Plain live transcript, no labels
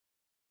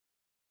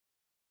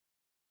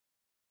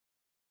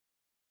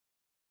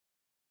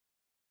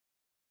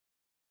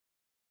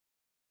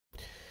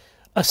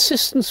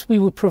Assistance we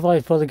would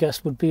provide for the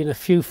guests would be in a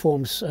few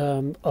forms.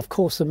 Of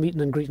course, the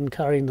meeting and greeting,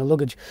 carrying the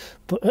luggage,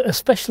 but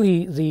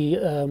especially the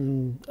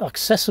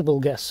accessible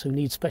guests who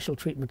need special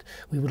treatment,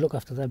 we would look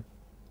after them.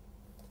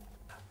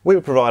 We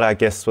would provide our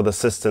guests with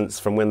assistance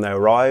from when they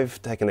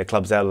arrive, taking their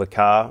clubs out of the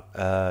car,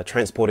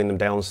 transporting them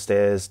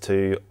downstairs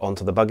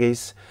onto the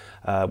buggies.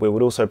 We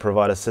would also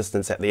provide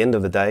assistance at the end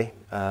of the day.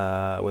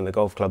 When the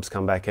golf clubs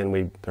come back in,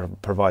 we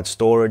provide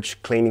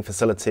storage, cleaning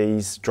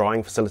facilities,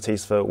 drying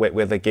facilities for wet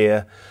weather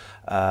gear,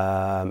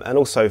 and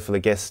also for the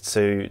guests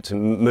to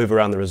move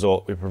around the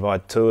resort. We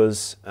provide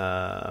tours,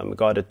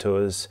 guided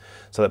tours,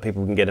 so that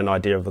people can get an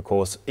idea of the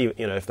course,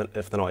 if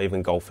they're not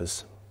even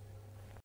golfers.